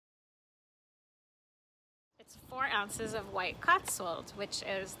It's 4 ounces of white Cotswold, which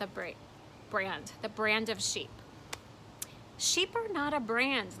is the brand of sheep. Sheep are not a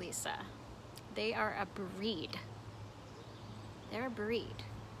brand, Lisa. They are a breed. They're a breed.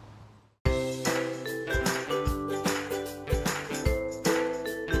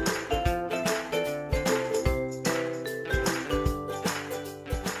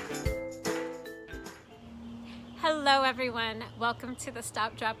 Hello everyone, welcome to the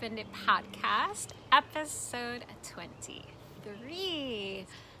Stop, Drop, and Knit podcast, episode 23.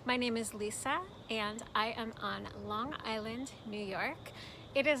 My name is Lisa and I am on Long Island, New York.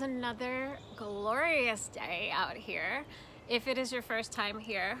 It is another glorious day out here. If it is your first time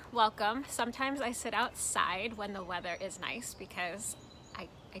here, welcome. Sometimes I sit outside when the weather is nice because I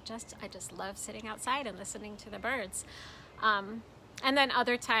just love sitting outside and listening to the birds. And then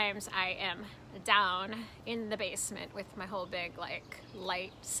other times I am down in the basement with my whole big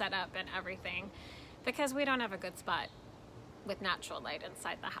light setup and everything because we don't have a good spot with natural light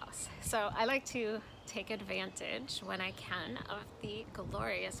inside the house. So I like to take advantage when I can of the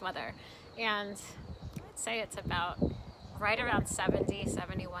glorious weather. And I'd say it's about right around 70,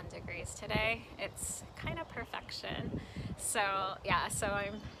 71 degrees today. It's kind of perfection. So yeah, so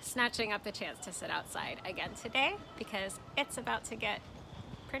I'm snatching up the chance to sit outside again today because it's about to get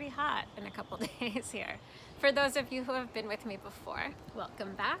pretty hot in a couple days here. For those of you who have been with me before,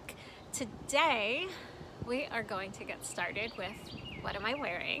 welcome back. Today we are going to get started with what am I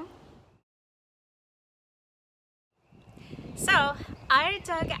wearing? So I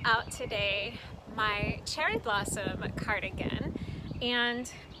dug out today my cherry blossom cardigan, and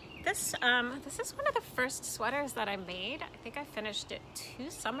this is one of the first sweaters that I made. I think I finished it 2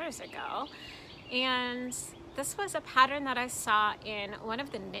 summers ago, and this was a pattern that I saw in one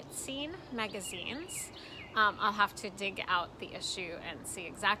of the Knit Scene magazines. I'll have to dig out the issue and see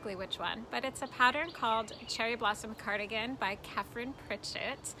exactly which one, but it's a pattern called Cherry Blossom Cardigan by Kephren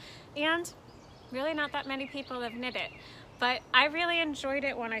Pritchett, and really not that many people have knit it. But I really enjoyed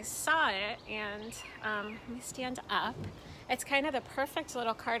it when I saw it, and let me stand up. It's kind of the perfect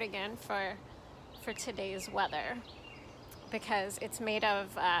little cardigan for today's weather because it's made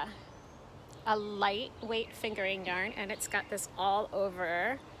of a lightweight fingering yarn, and it's got this all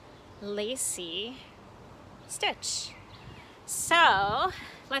over lacy stitch. So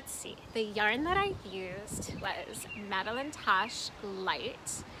let's see, the yarn that I used was Madeline Tosh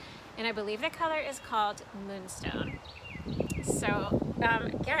Light, and I believe the color is called Moonstone. So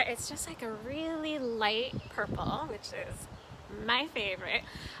yeah, it's just like a really light purple, which is my favorite.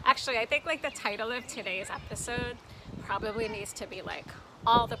 Actually, I think like the title of today's episode probably needs to be like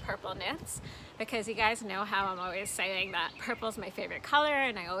all the purple knits, because you guys know how I'm always saying that purple's my favorite color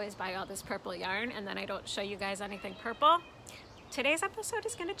and I always buy all this purple yarn and then I don't show you guys anything purple. Today's episode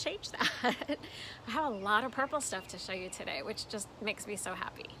is going to change that. I have a lot of purple stuff to show you today, which just makes me so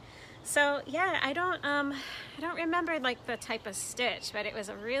happy. So yeah, I don't remember like the type of stitch, but it was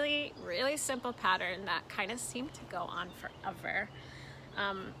a really simple pattern that kind of seemed to go on forever.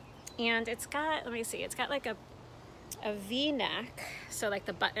 And it's got, let me see, it's got like a V-neck, so like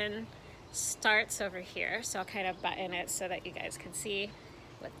the button starts over here, so I'll kind of button it so that you guys can see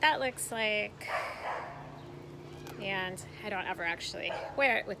what that looks like. And I don't ever actually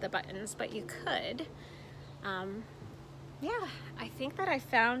wear it with the buttons, but you could. Yeah, I think that I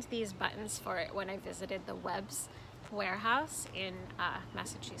found these buttons for it when I visited the Webb's warehouse in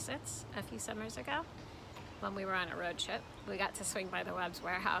Massachusetts a few summers ago when we were on a road trip. We got to swing by the Webb's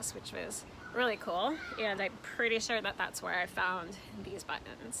warehouse, which was really cool, and I'm pretty sure that that's where I found these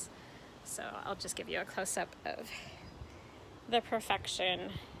buttons. So I'll just give you a close-up of the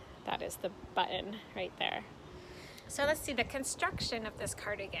perfection. That is the button right there. So let's see the construction of this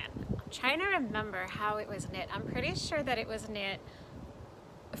cardigan. I'm trying to remember how it was knit. I'm pretty sure that it was knit,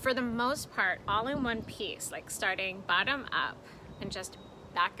 for the most part, all in one piece, like starting bottom up and just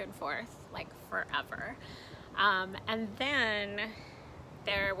back and forth like forever. And then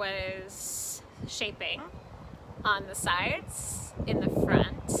there was shaping on the sides in the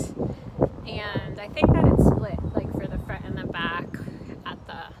front, and I think that it's split like for the front and the back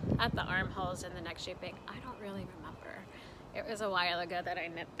at the armholes and the neck shaping. I don't really remember. It was a while ago that I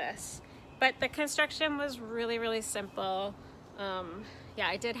knit this, but the construction was really simple. Yeah,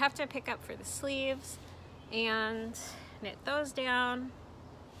 I did have to pick up for the sleeves and knit those down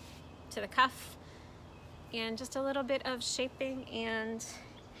to the cuff, and just a little bit of shaping. And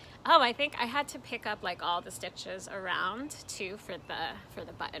oh, I think I had to pick up like all the stitches around too for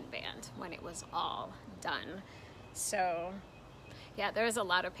the button band when it was all done. So yeah, there was a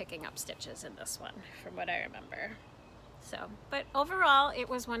lot of picking up stitches in this one from what I remember. So, but overall it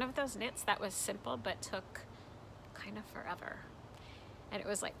was one of those knits that was simple but took kind of forever. And it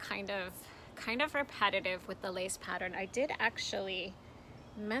was like kind of repetitive with the lace pattern. I did actually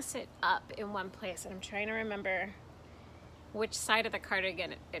mess it up in one place, and I'm trying to remember which side of the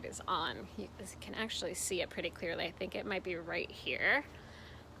cardigan it is on. You can actually see it pretty clearly. I think it might be right here.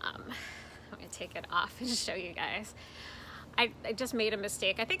 I'm gonna take it off and show you guys. I just made a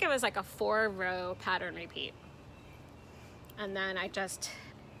mistake. I think it was like a 4-row pattern repeat. And then I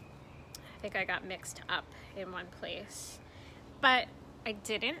think I got mixed up in one place. But I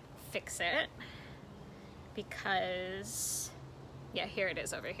didn't fix it because, yeah, here it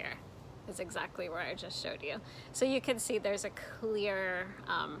is over here. It's exactly where I just showed you. So you can see there's a clear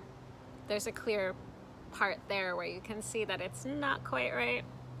part there where you can see that it's not quite right.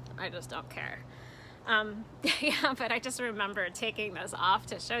 I just don't care. Yeah, but I just remember taking this off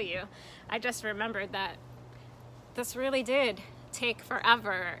to show you. I just remembered that this really did take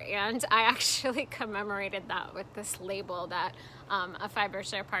forever, and I actually commemorated that with this label that a fiber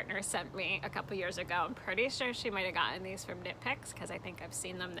share partner sent me a couple years ago. I'm pretty sure she might have gotten these from Knit Picks because I think I've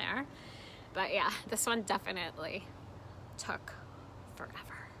seen them there. But yeah, this one definitely took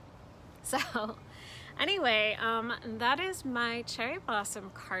forever. So anyway, that is my cherry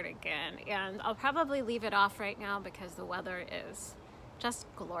blossom cardigan, and I'll probably leave it off right now because the weather is just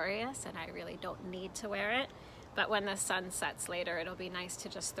glorious and I really don't need to wear it. But when the sun sets later, it'll be nice to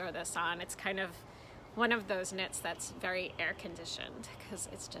just throw this on. It's kind of one of those knits that's very air conditioned because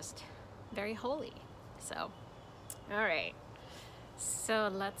it's just very holy. So, all right. So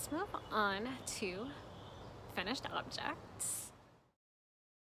let's move on to finished objects.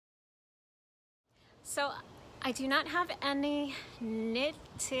 So I do not have any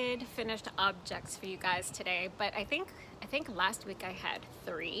knitted finished objects for you guys today, but I think last week I had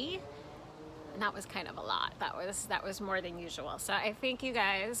 3. And that was kind of a lot. That was more than usual. So I think you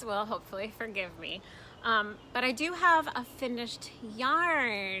guys will hopefully forgive me. But I do have a finished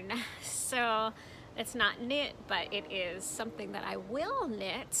yarn. So it's not knit, but it is something that I will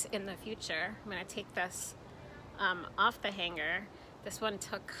knit in the future. I'm gonna take this off the hanger. This one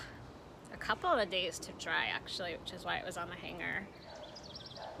took a couple of days to dry actually, which is why it was on the hanger.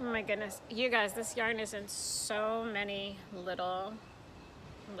 Oh my goodness, you guys, this yarn is in so many little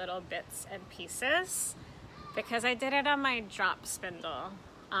bits and pieces because I did it on my drop spindle.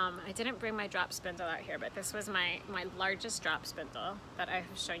 I didn't bring my drop spindle out here, but this was my largest drop spindle that I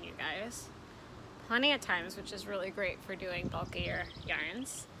have shown you guys plenty of times, which is really great for doing bulkier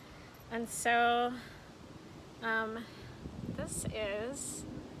yarns. And so this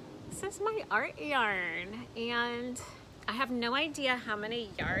is my art yarn, and I have no idea how many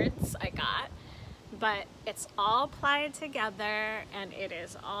yards I got, but it's all plied together and it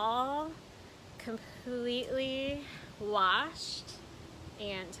is all completely washed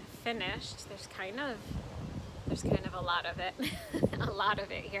and finished. There's kind of a lot of it, a lot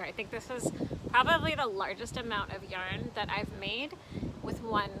of it here. I think this is probably the largest amount of yarn that I've made with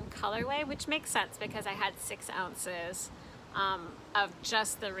one colorway, which makes sense because I had 6 ounces of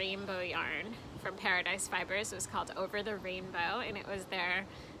just the rainbow yarn from Paradise Fibers. It was called Over the Rainbow, and it was their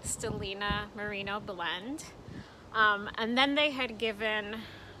Stellina Merino blend. And then they had given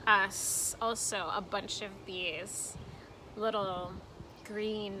us also a bunch of these little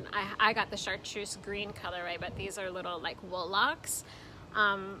green, I got the chartreuse green colorway, but these are little like wool locks.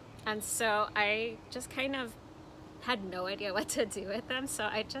 And so I just kind of had no idea what to do with them, so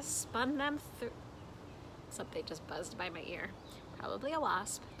I just spun them through. Something just buzzed by my ear. Probably a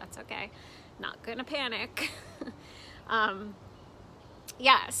wasp, that's okay. Not gonna panic.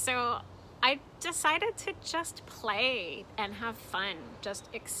 Yeah, so I decided to just play and have fun, just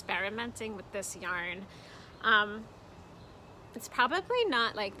experimenting with this yarn. It's probably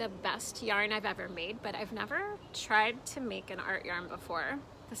not like the best yarn I've ever made, but I've never tried to make an art yarn before.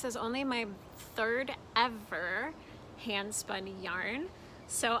 This is only my 3rd ever hand spun yarn.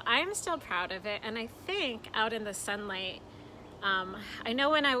 So I'm still proud of it, and I think out in the sunlight, I know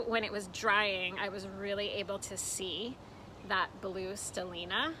when it was drying, I was really able to see that blue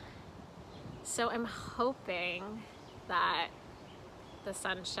stellina. So I'm hoping that the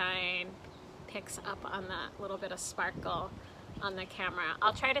sunshine picks up on that little bit of sparkle on the camera.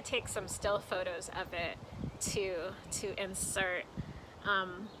 I'll try to take some still photos of it to insert.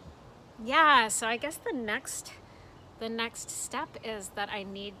 Yeah, so I guess the next step is that I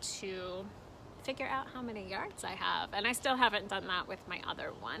need to figure out how many yards I have, and I still haven't done that with my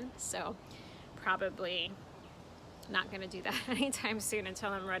other one, so probably not gonna do that anytime soon until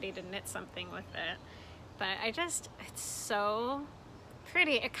I'm ready to knit something with it. But it's so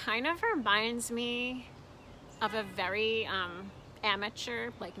pretty. It kind of reminds me of a very amateur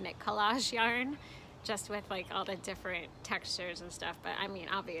like knit collage yarn, just with like all the different textures and stuff. But I mean,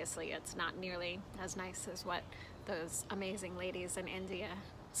 obviously it's not nearly as nice as what those amazing ladies in India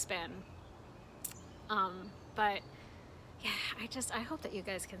spin. But yeah, I hope that you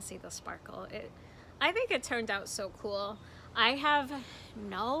guys can see the sparkle. I think it turned out so cool. I have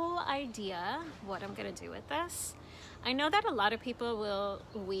no idea what I'm gonna do with this. I know that a lot of people will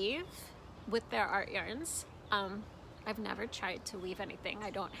weave with their art yarns. I've never tried to weave anything. I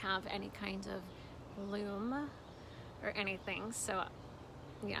don't have any kind of loom or anything, so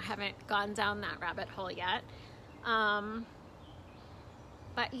you know, I haven't gone down that rabbit hole yet.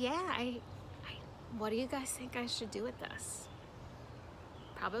 But yeah, what do you guys think I should do with this?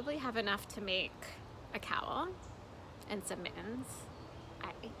 Probably have enough to make a cowl and some mittens,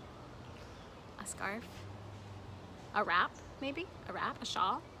 a scarf, a wrap, maybe a wrap, a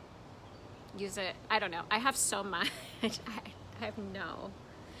shawl. Use it, I don't know. I have so much. I have no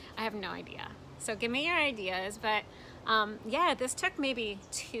idea. So give me your ideas. But yeah, this took maybe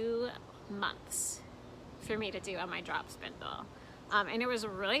 2 months for me to do on my drop spindle, and it was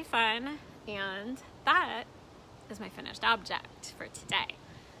really fun. And that is my finished object for today.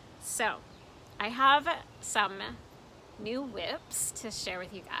 So I have some new whips to share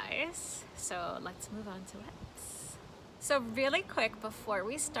with you guys. So let's move on to whips. So really quick, before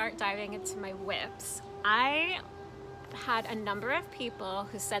we start diving into my whips, I had a number of people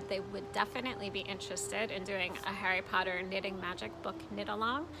who said they would definitely be interested in doing a Harry Potter knitting magic book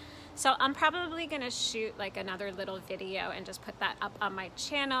knit-along. So I'm probably gonna shoot like another little video and just put that up on my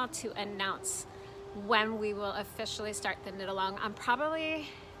channel to announce when we will officially start the knit-along.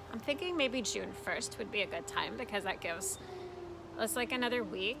 I'm thinking maybe June 1st would be a good time, because that gives us like another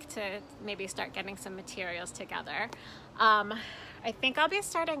week to maybe start getting some materials together. I think I'll be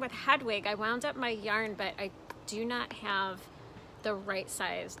starting with Hedwig. I wound up my yarn, but I do not have the right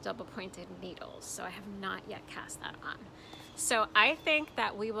size double pointed needles, so I have not yet cast that on. So I think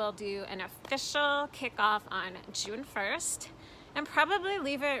that we will do an official kickoff on June 1st and probably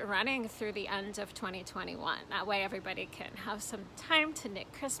leave it running through the end of 2021. That way everybody can have some time to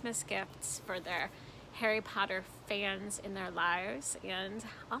knit Christmas gifts for their Harry Potter fans in their lives and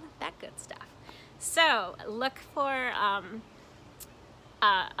all of that good stuff. So look for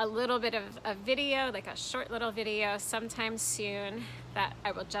a little bit of a video, like a short little video sometime soon, that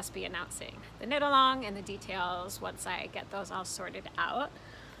I will just be announcing the knit along and the details once I get those all sorted out.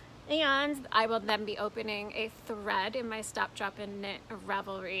 And I will then be opening a thread in my Stop, Drop, and Knit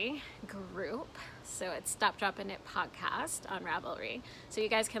Ravelry group. So it's Stop, Drop, and Knit Podcast on Ravelry. So you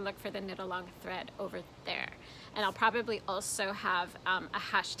guys can look for the knit along thread over there. And I'll probably also have a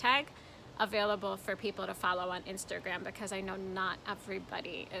hashtag available for people to follow on Instagram, because I know not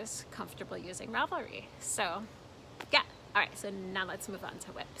everybody is comfortable using Ravelry. So yeah, all right, so now let's move on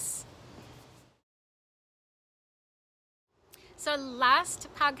to whips. So last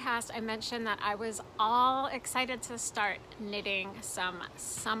podcast I mentioned that I was all excited to start knitting some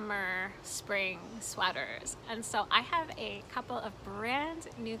summer, spring sweaters. And so I have a couple of brand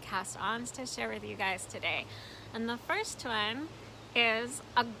new cast-ons to share with you guys today. And the first one is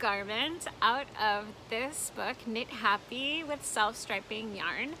a garment out of this book, Knit Happy with Self-Striping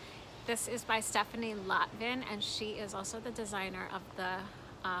Yarn. This is by Stephanie Lotven, and she is also the designer of the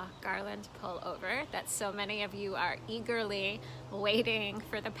garland pullover that so many of you are eagerly waiting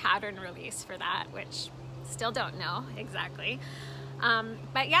for the pattern release for that, which still don't know exactly.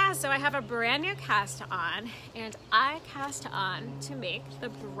 But yeah, so I have a brand new cast on, and I cast on to make the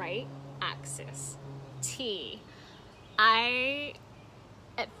Bright Axis tee.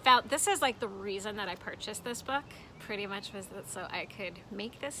 This is like the reason that I purchased this book, pretty much, was that so I could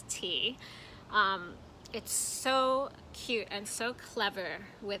make this tee. It's so cute and so clever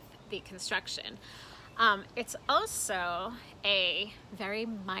with the construction. It's also a very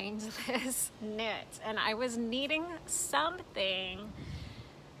mindless knit, and I was needing something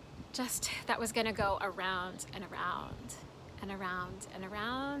just that was gonna go around and around and around and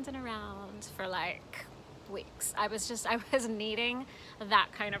around and around for like weeks. I was needing that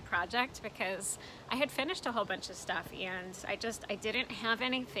kind of project, because I had finished a whole bunch of stuff and I didn't have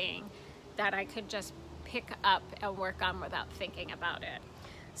anything that I could just pick up and work on without thinking about it.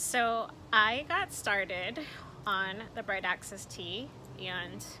 So I got started on the Bright Axis tee,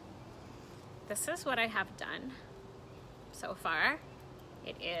 and this is what I have done so far.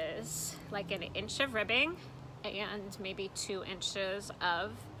 It is like an inch of ribbing and maybe 2 inches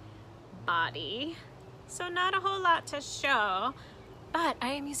of body. So not a whole lot to show, but I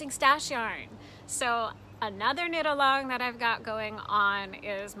am using stash yarn. So Another knit along that I've got going on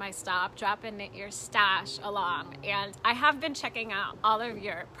is my Stop, Drop, and Knit Your Stash along. And I have been checking out all of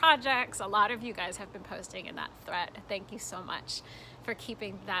your projects. A lot of you guys have been posting in that thread. Thank you so much for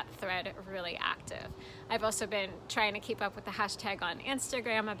keeping that thread really active. I've also been trying to keep up with the hashtag on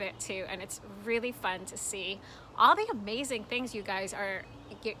Instagram a bit too, and it's really fun to see all the amazing things you guys are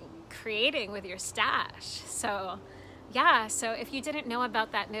creating with your stash. So yeah, so if you didn't know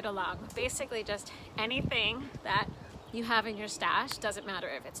about that knit along, basically just anything that you have in your stash, doesn't matter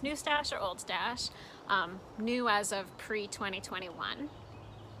if it's new stash or old stash, new as of pre-2021,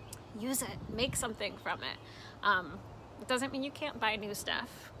 use it, make something from it. It doesn't mean you can't buy new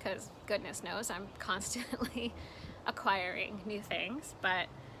stuff, because goodness knows I'm constantly acquiring new things, but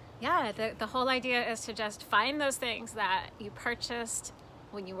yeah, the whole idea is to just find those things that you purchased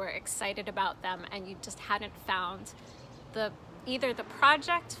when you were excited about them and you just hadn't found either the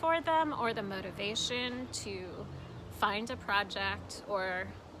project for them or the motivation to find a project, or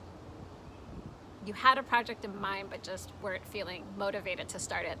you had a project in mind but just weren't feeling motivated to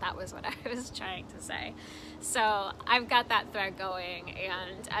start it. That was what I was trying to say. So I've got that thread going,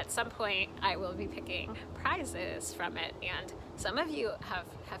 and at some point I will be picking prizes from it. And some of you have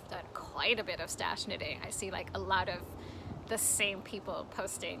done quite a bit of stash knitting. I see like a lot of the same people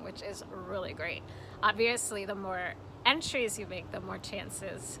posting, which is really great. Obviously, the more entries you make, the more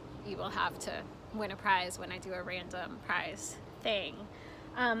chances you will have to win a prize when I do a random prize thing.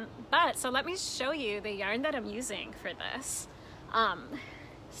 But so let me show you the yarn that I'm using for this.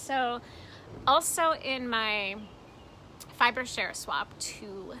 So also in my fiber share swap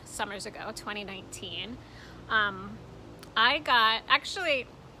 2 summers ago, 2019, I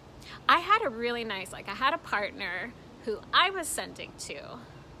had a really nice, I had a partner who I was sending to,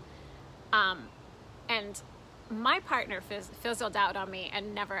 and my partner fizzled out on me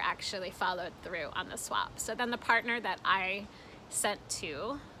and never actually followed through on the swap. So then the partner that I sent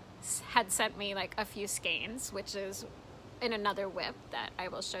to had sent me like a few skeins, which is in another whip that I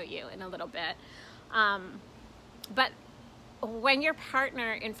will show you in a little bit. But when your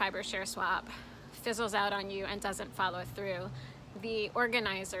partner in fiber share swap fizzles out on you and doesn't follow through, the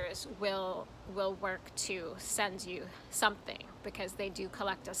organizers will work to send you something, because they do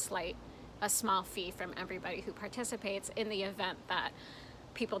collect a small fee from everybody who participates in the event that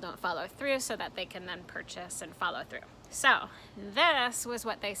people don't follow through, so that they can then purchase and follow through. So this was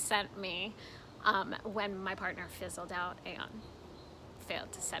what they sent me when my partner fizzled out and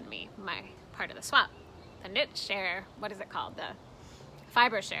failed to send me my part of the swap. The knit share, what is it called? The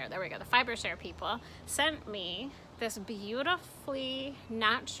fiber share, there we go. The fiber share people sent me this beautifully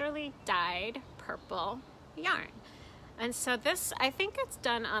naturally dyed purple yarn. And so this, I think it's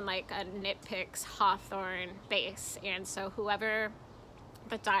done on like a Knit Picks Hawthorne base. And so whoever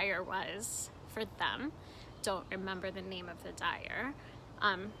the dyer was for them, don't remember the name of the dyer,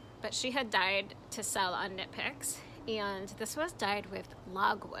 but she had dyed to sell on Knit Picks, and this was dyed with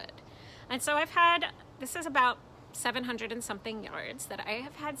logwood. And so this is about 700 and something yards that I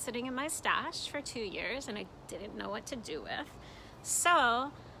have had sitting in my stash for 2 years, and I didn't know what to do with.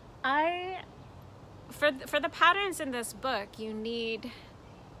 So for the patterns in this book,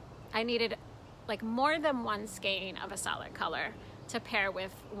 I needed like more than one skein of a solid color to pair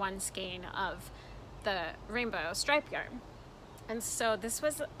with one skein of the rainbow stripe yarn. And so this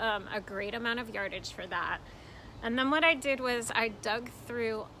was a great amount of yardage for that. And then what I did was I dug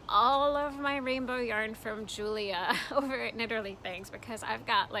through all of my rainbow yarn from Julia over at Knitterly Things, because I've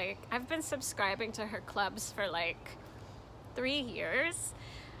been subscribing to her clubs for like 3 years,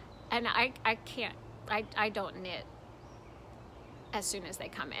 and I don't knit as soon as they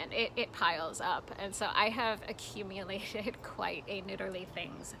come in. It piles up, and so I have accumulated quite a Knitterly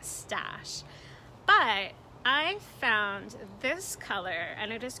Things stash. But I found this color,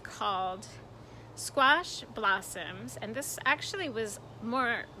 and it is called Squash Blossoms, and this actually was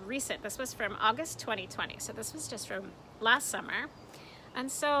more recent. This was from August 2020, so this was just from last summer.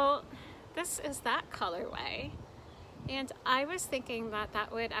 And so this is that colorway, and I was thinking that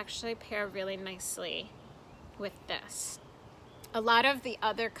that would actually pair really nicely with this. A lot of the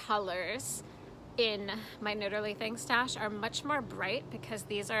other colors in my Knitterly Things stash are much more bright, because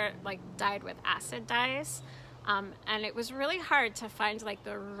these are like dyed with acid dyes. And it was really hard to find like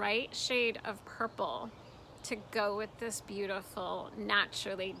the right shade of purple to go with this beautiful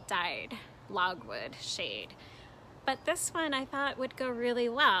naturally dyed logwood shade. But this one I thought would go really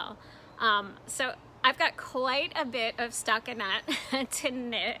well. So I've got quite a bit of stockinette to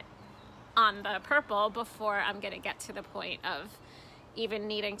knit on the purple before I'm gonna get to the point of even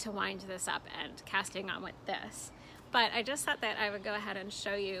needing to wind this up and casting on with this. But I just thought that I would go ahead and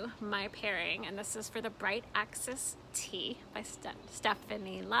show you my pairing, and this is for the Bright Axis Tee by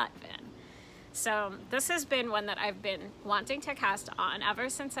Stephanie Lotven. So this has been one that I've been wanting to cast on ever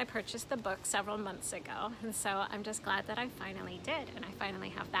since I purchased the book several months ago, and so I'm just glad that I finally did, and I finally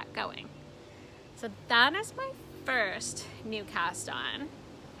have that going. So that is my first new cast on.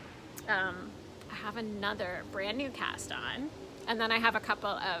 I have another brand new cast on, and then I have a couple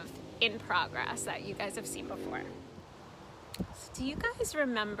of in progress that you guys have seen before. So do you guys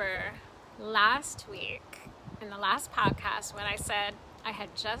remember last week in the last podcast when I said I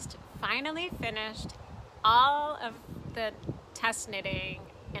had just finally finished all of the test knitting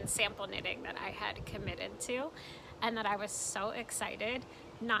and sample knitting that I had committed to, and that I was so excited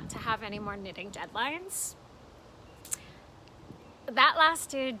not to have any more knitting deadlines? That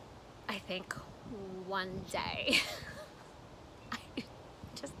lasted, I think, one day.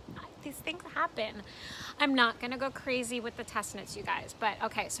 These things happen. I'm not gonna go crazy with the test knits, you guys, but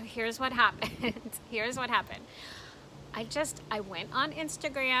okay, so here's what happened. Here's what happened. I went on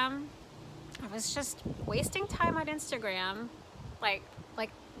Instagram. I was just wasting time on Instagram, like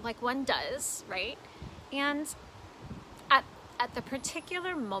one does, right? And at the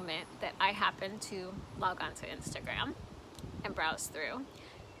particular moment that I happened to log onto Instagram and browse through,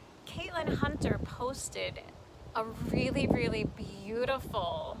 Caitlin Hunter posted a really, really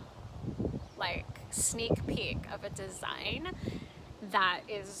beautiful like sneak peek of a design that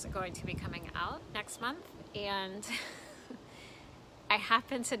is going to be coming out next month, and I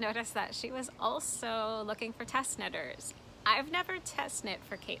happened to notice that she was also looking for test knitters. I've never test knit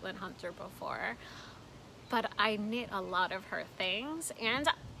for Caitlin Hunter before, but I knit a lot of her things, and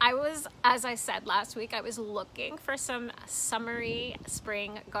I was, as I said last week, I was looking for some summery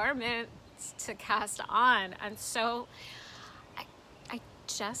spring garments to cast on, and so I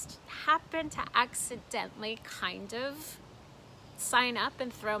just happened to accidentally kind of sign up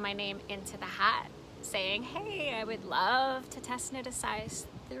and throw my name into the hat saying, hey, I would love to test knit a size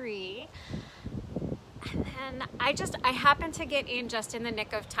 3. And then I happened to get in just in the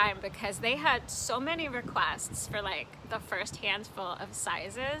nick of time because they had so many requests for like the first handful of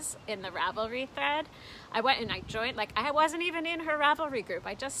sizes in the Ravelry thread. I went and I joined, like I wasn't even in her Ravelry group.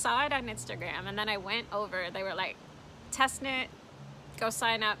 I just saw it on Instagram, and then I went over, they were like, test knit, go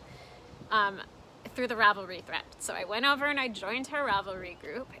sign up through the Ravelry thread. So I went over and I joined her Ravelry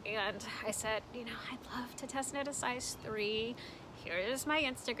group, and I said, you know, I'd love to test knit a size 3. Here's my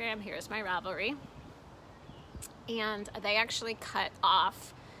Instagram, here's my Ravelry. And they actually cut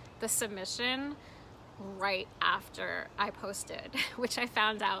off the submission right after I posted, which I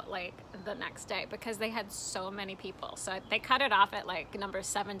found out like the next day because they had so many people. So they cut it off at like number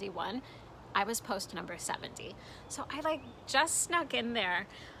 71. I was post number 70. So I like just snuck in there.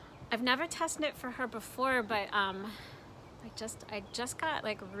 I've never test knit for her before, but I just got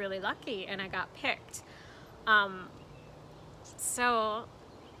like really lucky and I got picked. So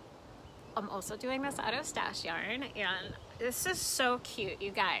I'm also doing this out of stash yarn, and this is so cute,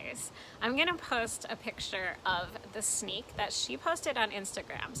 you guys. I'm gonna post a picture of the sneak that she posted on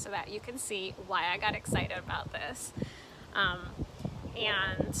Instagram so that you can see why I got excited about this.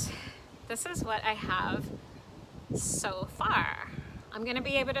 And this is what I have so far. I'm gonna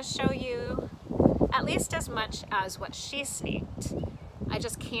be able to show you at least as much as what she sneaked. I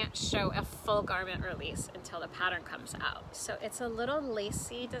just can't show a full garment release until the pattern comes out. So it's a little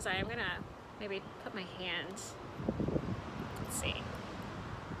lacy design. I'm gonna maybe put my hand, let's see.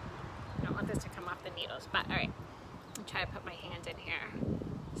 I don't want this to come off the needles, but all right. I'll try to put my hand in here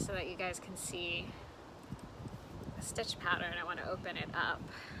so that you guys can see the stitch pattern. I wanna open it up.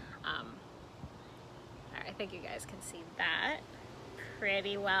 All right, I think you guys can see that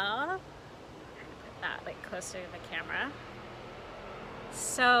pretty well. Put that like closer to the camera.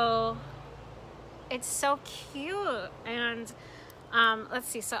 So it's so cute, and let's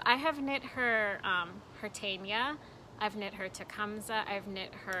see, so I have knit her her Tanya, I've knit her Tecumseh, I've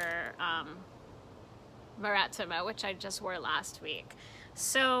knit her Maratama, which I just wore last week.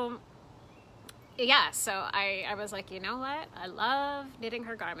 So yeah, so I was like, you know what, I love knitting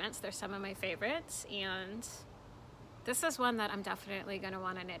her garments. They're some of my favorites, and this is one that I'm definitely going to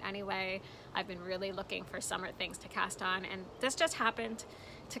want to knit anyway. I've been really looking for summer things to cast on, and this just happened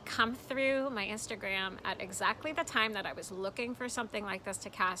to come through my Instagram at exactly the time that I was looking for something like this to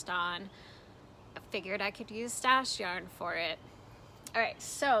cast on. I figured I could use stash yarn for it. All right,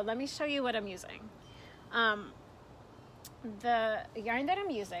 so let me show you what I'm using. The yarn that I'm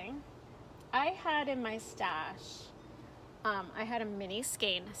using, I had in my stash, I had a mini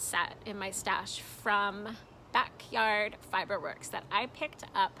skein set in my stash from Backyard Fiberworks that I picked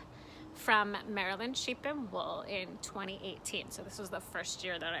up from Maryland Sheep and Wool in 2018. So this was the first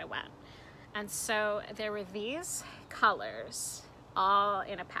year that I went. And so there were these colors all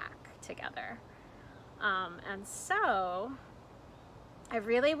in a pack together. And so I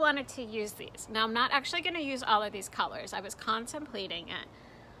really wanted to use these. Now I'm not actually going to use all of these colors. I was contemplating it.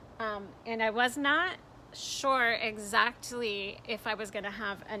 And I was not sure exactly if I was going to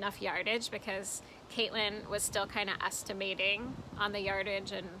have enough yardage, because Caitlin was still kind of estimating on the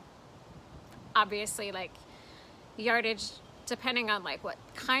yardage, and obviously like yardage depending on like what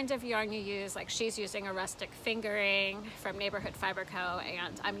kind of yarn you use. Like she's using a rustic fingering from Neighborhood Fiber Co.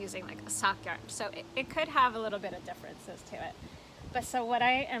 and I'm using like a sock yarn, so it could have a little bit of differences to it. But so what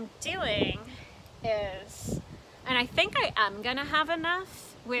I am doing is, and I think I am gonna have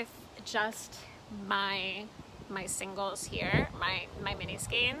enough with just my singles here, my mini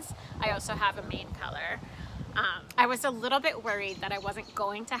skeins. I also have a main color. I was a little bit worried that I wasn't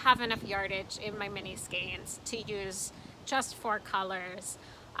going to have enough yardage in my mini skeins to use just 4 colors.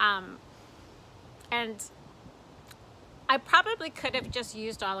 And I probably could have just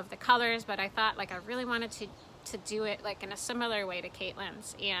used all of the colors, but I thought like I really wanted to do it like in a similar way to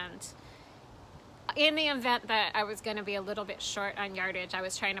Caitlin's. And in the event that I was going to be a little bit short on yardage, I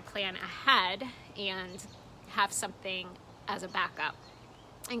was trying to plan ahead and have something as a backup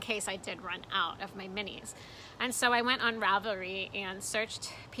in case I did run out of my minis. And so I went on Ravelry and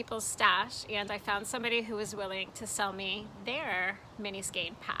searched people's stash, and I found somebody who was willing to sell me their mini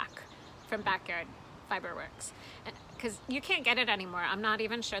skein pack from Backyard Fiberworks. Because you can't get it anymore. I'm not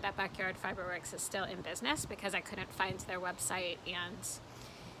even sure that Backyard Fiberworks is still in business because I couldn't find their website, and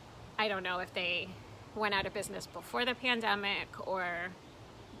I don't know if they went out of business before the pandemic or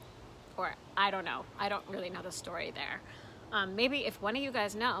I don't know. I don't really know the story there. Maybe if one of you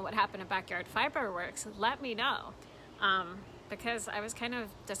guys know what happened at Backyard Fiberworks, let me know, because I was kind of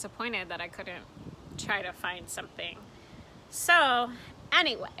disappointed that I couldn't try to find something. So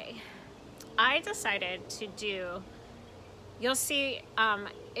anyway, I decided to do, you'll see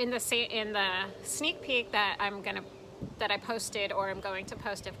in the sneak peek that I posted or I'm going to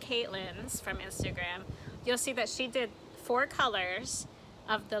post of Caitlin's from Instagram, you'll see that she did 4 colors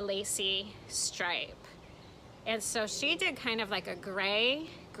of the Lacey stripe. And so she did kind of like a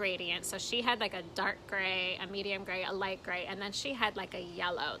gray gradient. So she had like a dark gray, a medium gray, a light gray, and then she had like a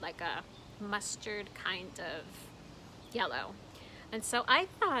yellow, like a mustard kind of yellow. And so I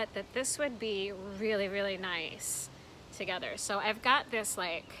thought that this would be really, really nice together. So I've got this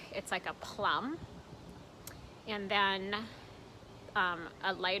like, it's like a plum, and then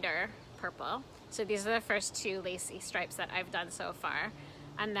a lighter purple. So these are the first 2 Lacey stripes that I've done so far.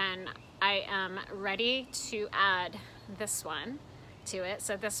 And then I am ready to add this one to it.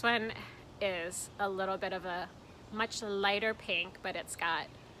 So this one is a little bit of a much lighter pink, but it's got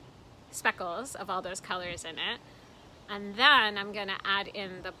speckles of all those colors in it. And then I'm gonna add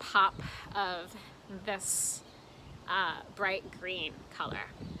in the pop of this bright green color.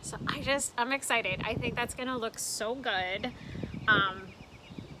 So I'm excited. I think that's gonna look so good.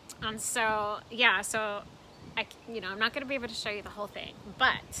 And so, yeah, so I'm not gonna be able to show you the whole thing,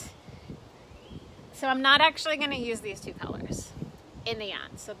 but so I'm not actually gonna use these 2 colors in the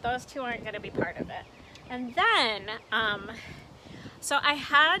end. So those 2 aren't gonna be part of it. And then, so I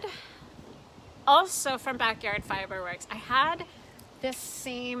had also from Backyard Fiberworks, I had this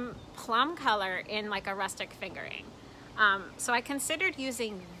same plum color in like a rustic fingering. So I considered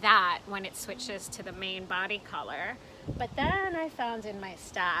using that when it switches to the main body color. But then I found in my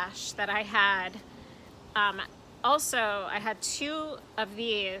stash that I had, I had 2 of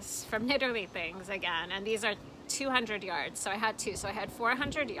these from Knitterly Things again, and these are 200 yards. So I had 2, so I had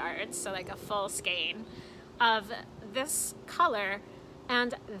 400 yards, so like a full skein of this color,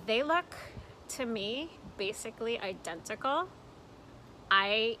 and they look to me basically identical.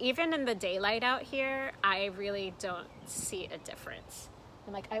 Even in the daylight out here, I really don't see a difference.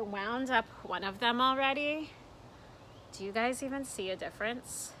 And like I wound up one of them already. Do you guys even see a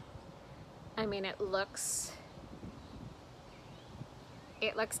difference? I mean, it looks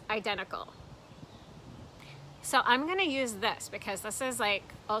identical. So I'm gonna use this because this is like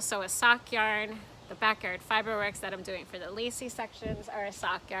also a sock yarn. The Backyard Fiberworks that I'm doing for the Lacey sections are a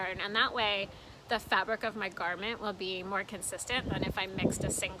sock yarn, and that way the fabric of my garment will be more consistent than if I mixed a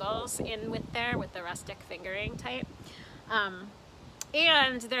singles in with the rustic fingering type.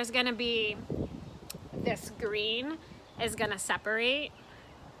 And there's gonna be, this green is gonna separate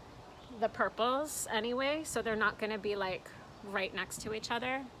the purples anyway, so they're not gonna be like right next to each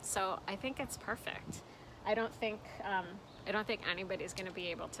other. So I think it's perfect. I don't think anybody's gonna be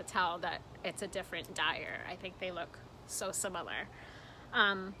able to tell that it's a different dyer. I think they look so similar.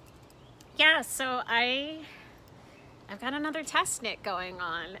 yeah, so I've got another test knit going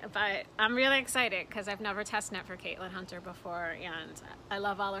on, but I'm really excited because I've never test knit for Caitlin Hunter before, and I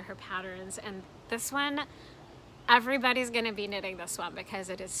love all of her patterns. And this one, everybody's gonna be knitting this one because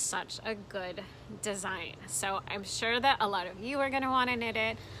it is such a good design. So I'm sure that a lot of you are gonna wanna knit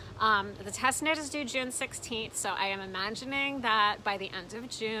it. The test knit is due June 16th, so I am imagining that by the end of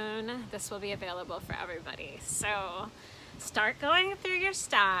June, this will be available for everybody. So start going through your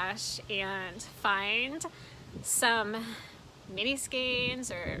stash and find some mini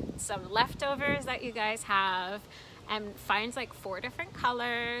skeins or some leftovers that you guys have, and find like 4 different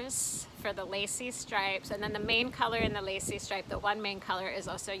colors for the lacy stripes, and then the main color in the lacy stripe, the one main color, is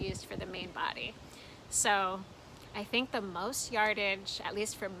also used for the main body. So I think the most yardage, at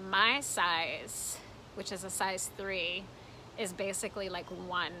least for my size, which is a size 3, is basically like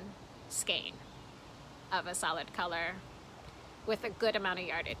 1 skein of a solid color with a good amount of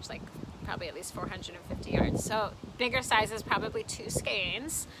yardage, like probably at least 450 yards. So bigger sizes, probably 2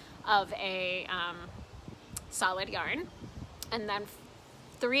 skeins of a solid yarn, and then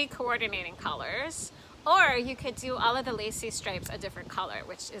 3 coordinating colors, or you could do all of the lacy stripes a different color,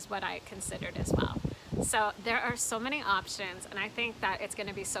 which is what I considered as well. So there are so many options, and I think that it's going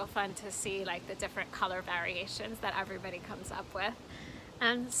to be so fun to see like the different color variations that everybody comes up with.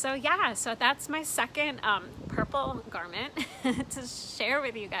 And so yeah, so that's my second purple garment to share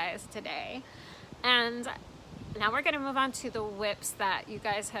with you guys today. And now we're going to move on to the whips that you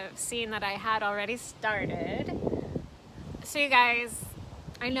guys have seen that I had already started. So you guys,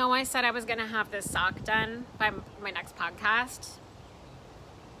 I know I said I was going to have this sock done by my next podcast.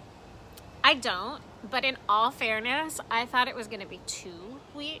 I don't, but in all fairness, I thought it was going to be 2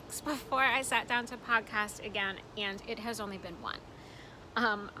 weeks before I sat down to podcast again, and it has only been 1.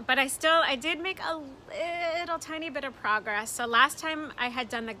 But I did make a little tiny bit of progress. So last time I had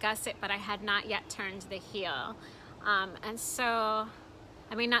done the gusset, but I had not yet turned the heel. And so,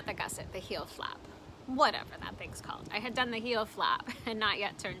 I mean, not the gusset, the heel flap, whatever that thing's called. I had done the heel flap and not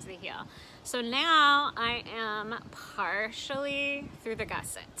yet turned the heel. So now I am partially through the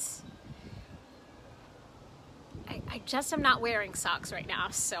gusset. I just am not wearing socks right now,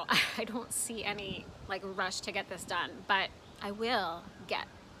 so I don't see any like rush to get this done, but I will get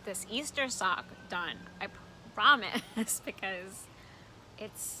this Easter sock done, I promise, because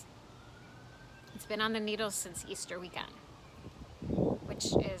it's been on the needles since Easter weekend, which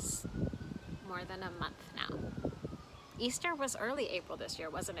is more than a month now. Easter was early April this year,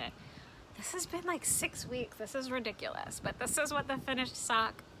 wasn't it? This has been like 6 weeks. This is ridiculous, but this is what the finished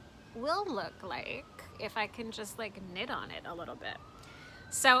sock will look like if I can just like knit on it a little bit.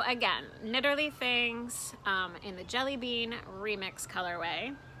 So again, Knitterly Things in the Jellybean remix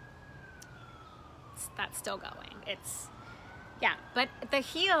colorway. That's still going. Yeah, but the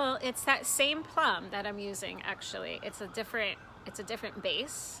heel, it's that same plum that I'm using actually. It's a different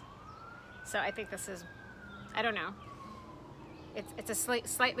base. So I think this is, I don't know. It's a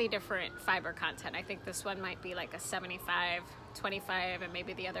slightly different fiber content. I think this one might be like a 75-25, and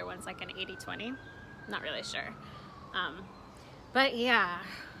maybe the other one's like an 80-20. Not really sure. But yeah,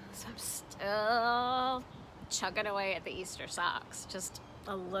 so I'm still chugging away at the Easter socks. Just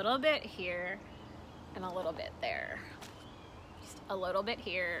a little bit here and a little bit there. Just a little bit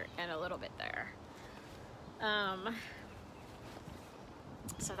here and a little bit there.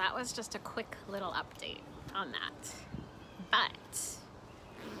 So that was just a quick little update on that. But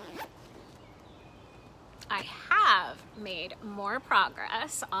I have made more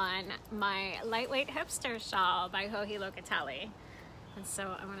progress on my lightweight hipster shawl by Joji Locatelli. And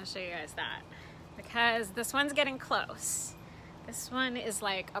so I want to show you guys that, because this one's getting close. This one is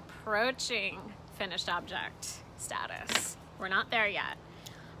like approaching finished object status. We're not there yet.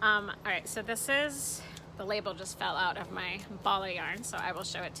 All right, so this is, the label just fell out of my ball of yarn, so I will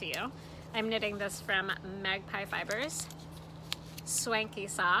show it to you. I'm knitting this from Magpie Fibers, Swanky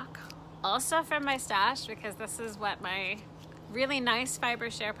sock. Also from my stash, because this is what my really nice fiber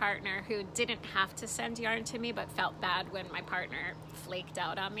share partner, who didn't have to send yarn to me but felt bad when my partner flaked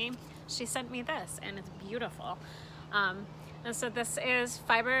out on me, she sent me this, and it's beautiful. And so this is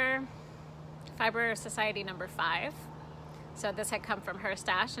Fiber Society number 5. So this had come from her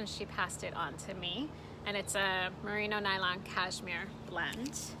stash and she passed it on to me, and it's a merino nylon cashmere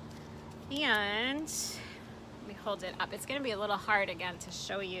blend. And let me hold it up. It's going to be a little hard again to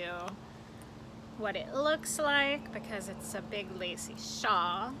show you what it looks like because it's a big lacy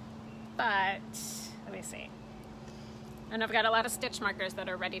shawl, but let me see. And I've got a lot of stitch markers that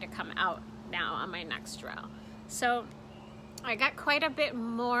are ready to come out now on my next row. So I got quite a bit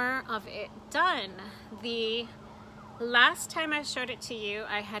more of it done. The last time I showed it to you,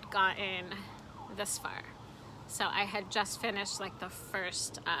 I had gotten this far. So I had just finished like the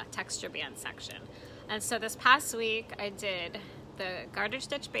first texture band section. And so this past week I did the garter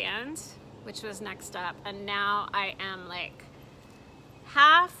stitch band, which was next up, and now I am like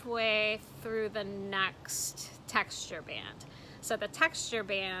halfway through the next texture band. So the texture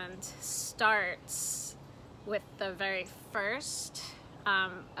band starts with the very first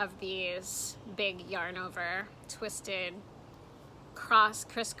of these big yarn over twisted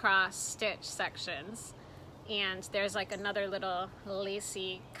crisscross stitch sections, and there's like another little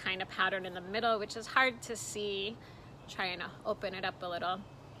lacy kind of pattern in the middle, which is hard to see. Trying to open it up a little.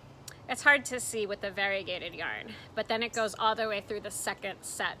 It's hard to see with the variegated yarn, but then it goes all the way through the second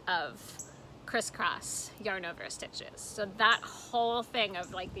set of crisscross yarn over stitches. So that whole thing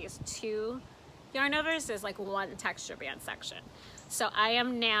of like these two yarn overs is like one texture band section. So I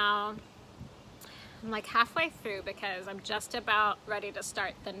am now, I'm like halfway through because I'm just about ready to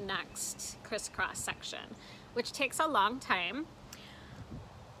start the next crisscross section, which takes a long time.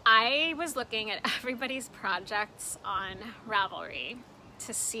 I was looking at everybody's projects on Ravelry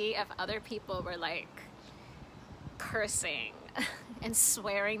to see if other people were like cursing and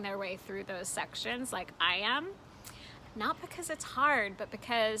swearing their way through those sections like I am. Not because it's hard, but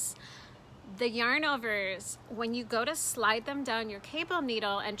because the yarn overs, when you go to slide them down your cable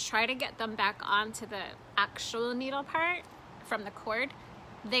needle and try to get them back onto the actual needle part from the cord,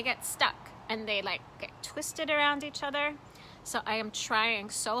 they get stuck and they like get twisted around each other. So I am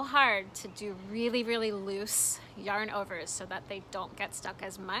trying so hard to do really, really loose yarn overs so that they don't get stuck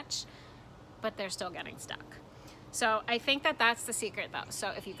as much, but they're still getting stuck. So I think that that's the secret though.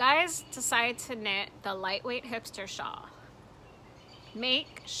 So if you guys decide to knit the lightweight hipster shawl,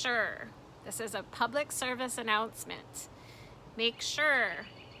 make sure, this is a public service announcement, make sure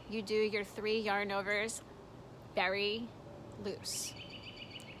you do your 3 yarn overs very loose.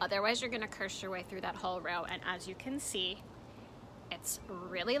 Otherwise you're gonna curse your way through that whole row, and as you can see, it's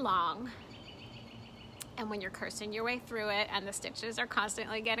really long, and when you're cursing your way through it and the stitches are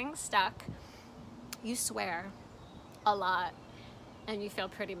constantly getting stuck, you swear a lot and you feel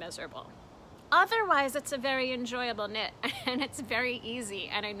pretty miserable. Otherwise, it's a very enjoyable knit and it's very easy,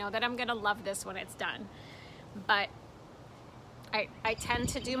 and I know that I'm gonna love this when it's done. But I tend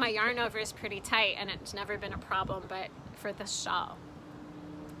to do my yarn overs pretty tight and it's never been a problem, but for this shawl,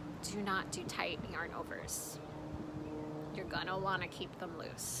 do not do tight yarn overs. You're gonna wanna keep them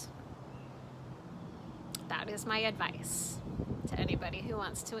loose. That is my advice to anybody who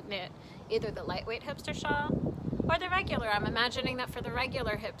wants to knit either the lightweight hipster shawl or the regular. I'm imagining that for the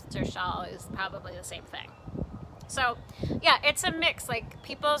regular hipster shawl is probably the same thing. So yeah, it's a mix. Like,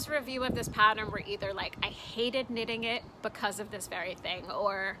 people's review of this pattern were either like, I hated knitting it because of this very thing,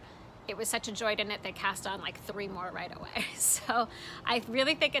 or it was such a joy to knit they cast on like 3 more right away. So I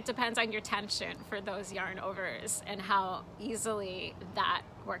really think it depends on your tension for those yarn overs and how easily that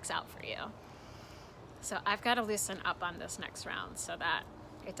works out for you. So I've got to loosen up on this next round so that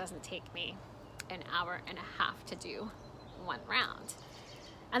it doesn't take me an hour and a half to do 1 round.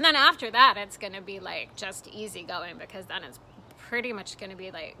 And then after that, it's going to be like just easy going, because then it's pretty much going to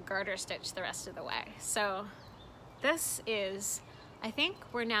be like garter stitch the rest of the way. So this is, I think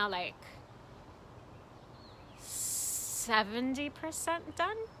we're now like 70%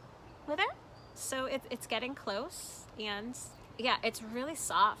 done with it. So it's getting close, and yeah, it's really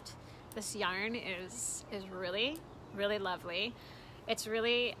soft. This yarn is really, really lovely. It's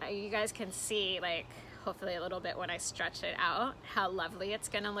really, you guys can see, like, hopefully a little bit when I stretch it out, how lovely it's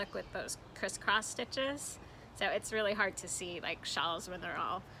gonna look with those crisscross stitches. So it's really hard to see like shawls when they're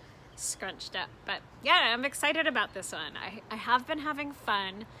all scrunched up. But yeah, I'm excited about this one. I have been having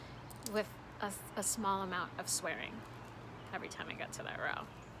fun with a small amount of swearing every time I get to that row,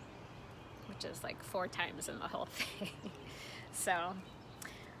 which is like 4 times in the whole thing. So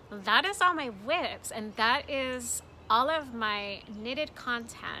that is all my whips, and that is all of my knitted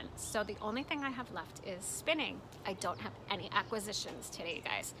content. So the only thing I have left is spinning. I don't have any acquisitions today, you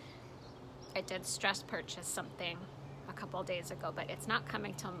guys. I did stress purchase something a couple days ago, but it's not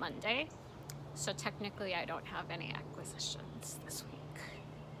coming till Monday. So technically I don't have any acquisitions this week.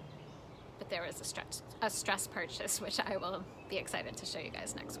 But there is a stress purchase, which I will be excited to show you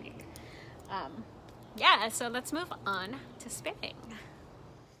guys next week. Yeah, so let's move on to spinning.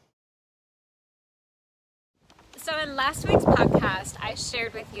 So in last week's podcast, I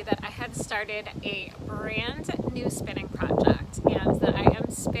shared with you that I had started a brand new spinning project, and that I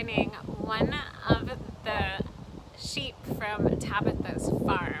am spinning one of the sheep from Tabitha's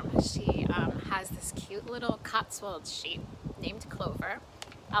farm. She has this cute little Cotswold sheep named Clover,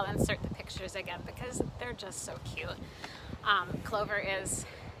 I'll insert the pictures again because they're just so cute. Clover is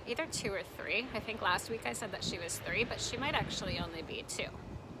either 2 or 3. I think last week I said that she was 3, but she might actually only be 2.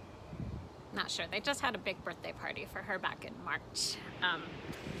 Not sure. They just had a big birthday party for her back in March.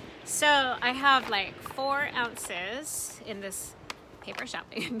 So I have like 4 ounces in this paper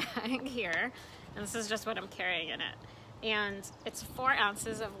shopping bag here, and this is just what I'm carrying in it. And it's 4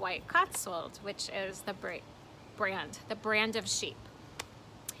 ounces of white Cotswold, which is the brand of sheep.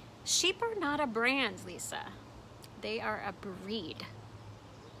 Sheep are not a brand, Lisa. They are a breed.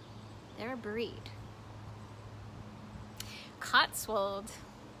 They're a breed. Cotswold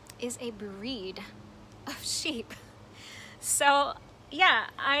is a breed of sheep. So yeah,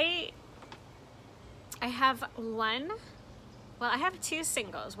 I have I have 2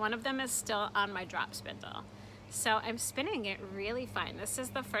 singles. One of them is still on my drop spindle. So I'm spinning it really fine. This is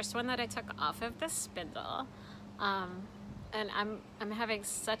the first one that I took off of the spindle. And I'm having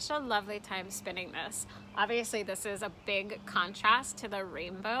such a lovely time spinning this. Obviously this is a big contrast to the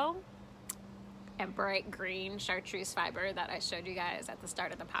rainbow and bright green chartreuse fiber that I showed you guys at the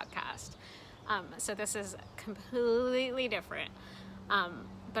start of the podcast. So this is completely different.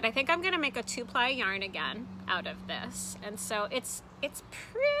 But I think I'm gonna make a 2-ply yarn again out of this. And so it's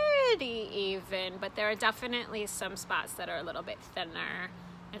pretty even, but there are definitely some spots that are a little bit thinner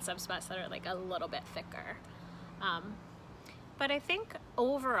and some spots that are like a little bit thicker. But I think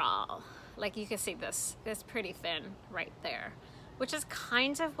overall, like you can see this is pretty thin right there, which is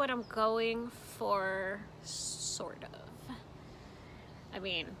kind of what I'm going for, sort of. I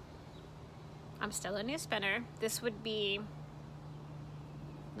mean, I'm still a new spinner. This would be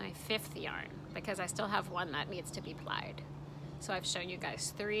my 5th yarn because I still have one that needs to be plied. So I've shown you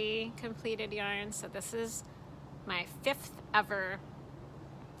guys 3 completed yarns. So this is my 5th ever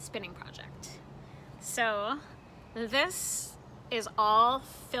spinning project. So this is all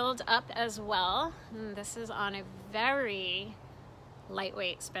filled up as well. And this is on a very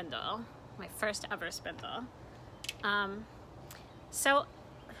lightweight spindle, my first ever spindle. So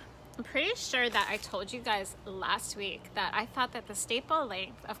I'm pretty sure that I told you guys last week that I thought that the staple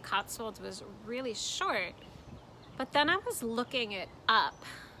length of Cotswold was really short, but then I was looking it up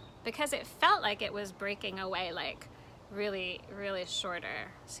because it felt like it was breaking away like really, really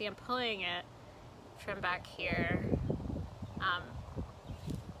shorter. See, I'm pulling it from back here.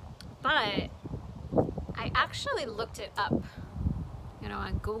 But I actually looked it up, you know,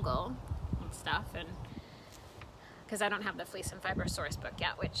 on Google and stuff, and because I don't have the Fleece and Fiber source book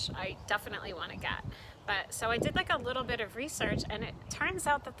yet, which I definitely want to get. But so I did like a little bit of research, and it turns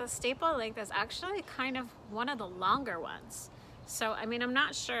out that the staple length is actually kind of one of the longer ones. So I mean, I'm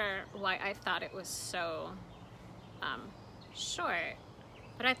not sure why I thought it was so short,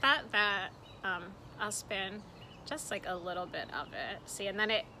 but I thought that I'll spin just like a little bit of it. See, and then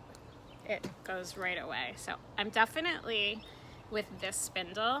it goes right away. So I'm definitely, with this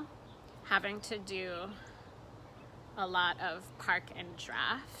spindle, having to do a lot of park and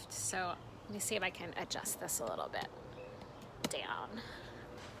draft. So let me see if I can adjust this a little bit down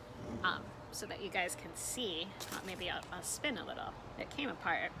so that you guys can see. Maybe I'll spin a little. It came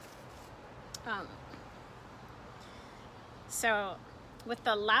apart. So with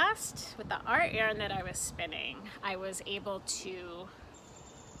the art yarn that I was spinning, I was able to,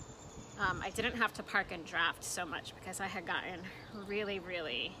 I didn't have to park and draft so much because I had gotten really,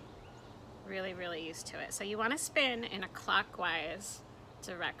 really used to it. So you want to spin in a clockwise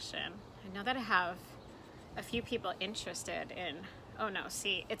direction. I know that I have a few people interested in, oh no,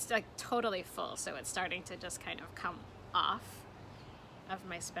 see, it's like totally full, so it's starting to just kind of come off of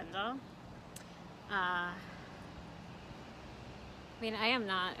my spindle. I mean, I am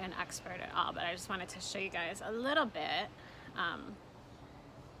not an expert at all, but I just wanted to show you guys a little bit,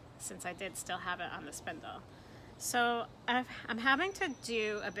 since I did still have it on the spindle. So I'm having to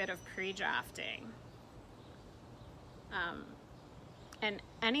do a bit of pre-drafting. And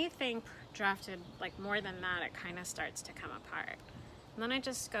anything drafted like more than that, it kind of starts to come apart. And then I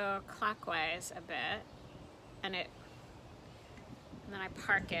just go clockwise a bit, and then I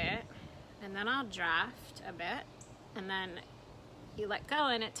park it, and then I'll draft a bit, and then you let go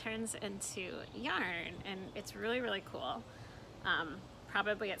and it turns into yarn, and it's really, really cool.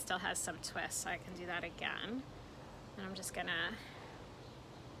 Probably it still has some twists, so I can do that again. And I'm just gonna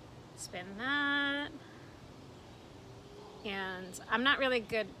spin that. And I'm not really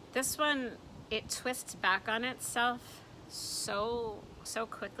good. This one, it twists back on itself so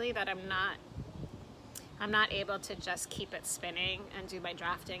quickly that I'm not able to just keep it spinning and do my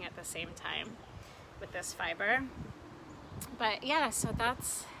drafting at the same time with this fiber. But yeah, so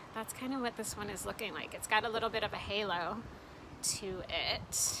that's kind of what this one is looking like. It's got a little bit of a halo to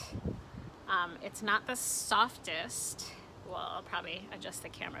it. It's not the softest. Well, I'll probably adjust the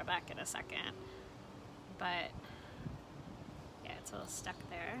camera back in a second, but yeah, it's a little stuck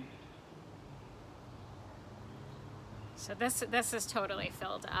there. So this is totally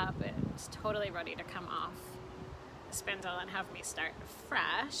filled up. It's totally ready to come off the spindle and have me start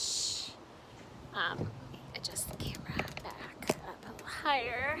fresh. Adjust the camera back up a little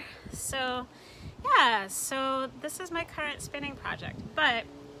higher. So yeah, so this is my current spinning project, but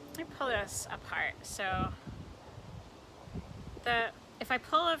let me pull this apart. So if I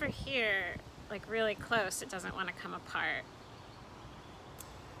pull over here like really close, it doesn't want to come apart.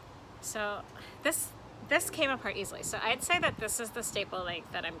 So this came apart easily. So I'd say that this is the staple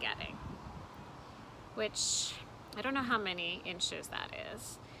length that I'm getting, which I don't know how many inches that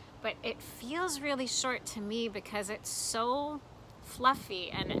is, but it feels really short to me because it's so fluffy,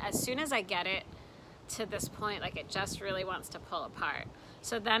 and as soon as I get it to this point, like, it just really wants to pull apart.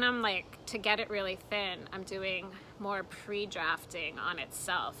 So then I'm like, to get it really thin, I'm doing more pre-drafting on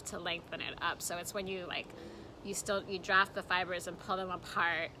itself to lengthen it up. So it's when you like, you draft the fibers and pull them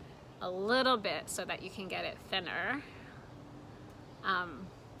apart a little bit so that you can get it thinner.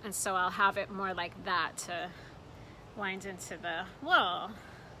 And so I'll have it more like that to wind into the wool.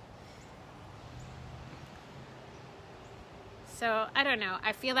 So I don't know,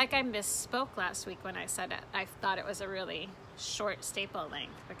 I feel like I misspoke last week when I said it. I thought it was a really short staple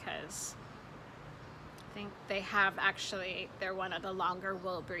length because I think they have actually, they're one of the longer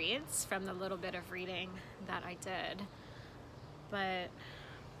wool breeds from the little bit of reading that I did. But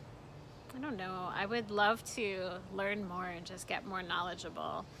I don't know, I would love to learn more and just get more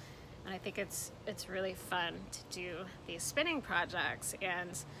knowledgeable. And I think it's really fun to do these spinning projects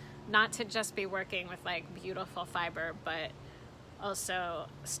and not to just be working with like beautiful fiber, but also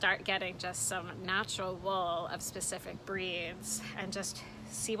start getting just some natural wool of specific breeds and just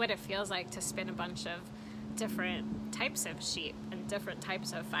see what it feels like to spin a bunch of different types of sheep and different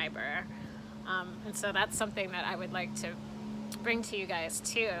types of fiber. And so that's something that I would like to bring to you guys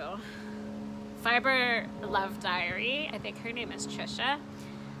too. Fiber Love Diary, I think her name is Trisha.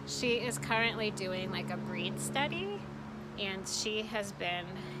 She is currently doing like a breed study, and she has been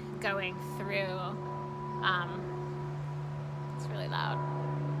going through, it's really loud.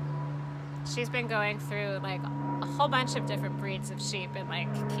 She's been going through like a whole bunch of different breeds of sheep and like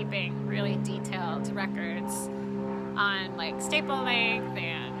keeping really detailed records on like staple length,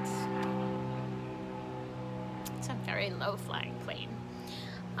 and it's a very low flying plane.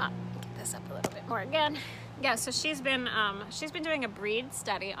 Get this up a little bit more again. Yeah, so she's been doing a breed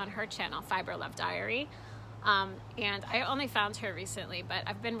study on her channel, Fiber Love Diary. And I only found her recently, but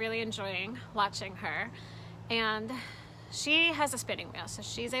I've been really enjoying watching her. And she has a spinning wheel, so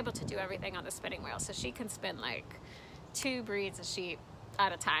she's able to do everything on the spinning wheel. So she can spin like 2 breeds of sheep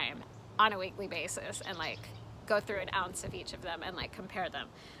at a time on a weekly basis and like go through an ounce of each of them and like compare them.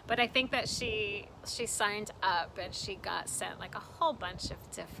 But I think that she signed up and she got sent like a whole bunch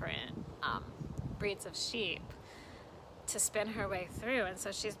of different breeds of sheep to spin her way through, and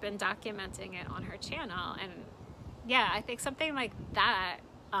so she's been documenting it on her channel. And yeah, I think something like that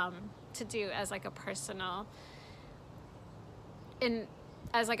to do as like a personal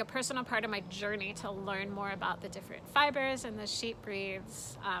part of my journey to learn more about the different fibers and the sheep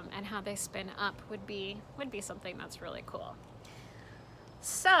breeds and how they spin up would be something that's really cool.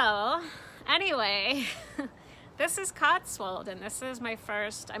 So anyway, this is Cotswold, and this is my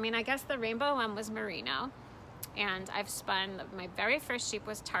first, I mean, I guess the rainbow one was merino, and I've spun, my very first sheep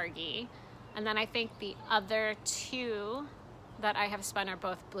was targi, and then I think the other 2 that I have spun are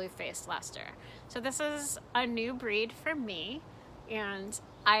both blue-faced Leicester. So this is a new breed for me, and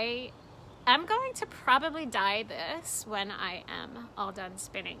I am going to probably dye this when I am all done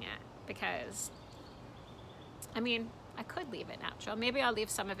spinning it, because, I mean, I could leave it natural. Maybe I'll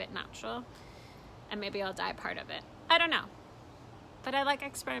leave some of it natural, and maybe I'll dye part of it. I don't know. But I like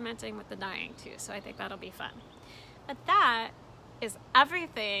experimenting with the dyeing too, so I think that'll be fun. But that is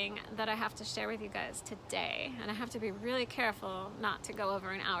everything that I have to share with you guys today. And I have to be really careful not to go over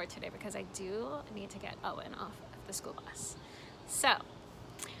an hour today because I do need to get Owen off of the school bus. So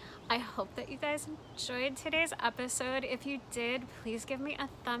I hope that you guys enjoyed today's episode. If you did, please give me a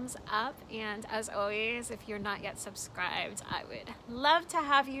thumbs up. And as always, if you're not yet subscribed, I would love to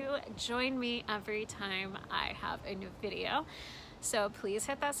have you join me every time I have a new video. So please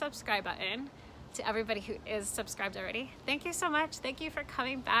hit that subscribe button. To everybody who is subscribed already, thank you so much. Thank you for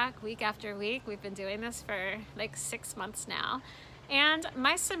coming back week after week. We've been doing this for like 6 months now. And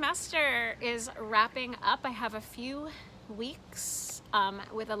my semester is wrapping up. I have a few weeks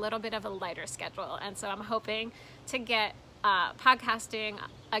with a little bit of a lighter schedule. And so I'm hoping to get podcasting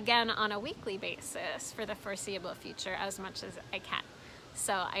again on a weekly basis for the foreseeable future as much as I can.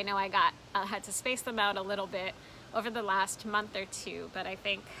 So I know I had to space them out a little bit over the last month or two, but I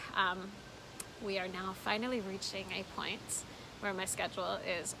think we are now finally reaching a point where my schedule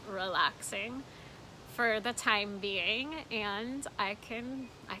is relaxing for the time being, and I can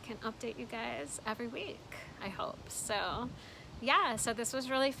update you guys every week, I hope. So yeah, so this was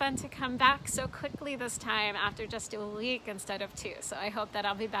really fun to come back so quickly this time after just a week instead of 2. So I hope that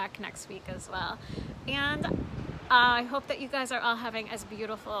I'll be back next week as well. And I hope that you guys are all having as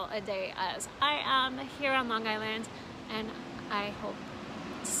beautiful a day as I am here on Long Island. And I hope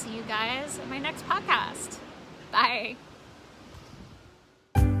to see you guys in my next podcast. Bye.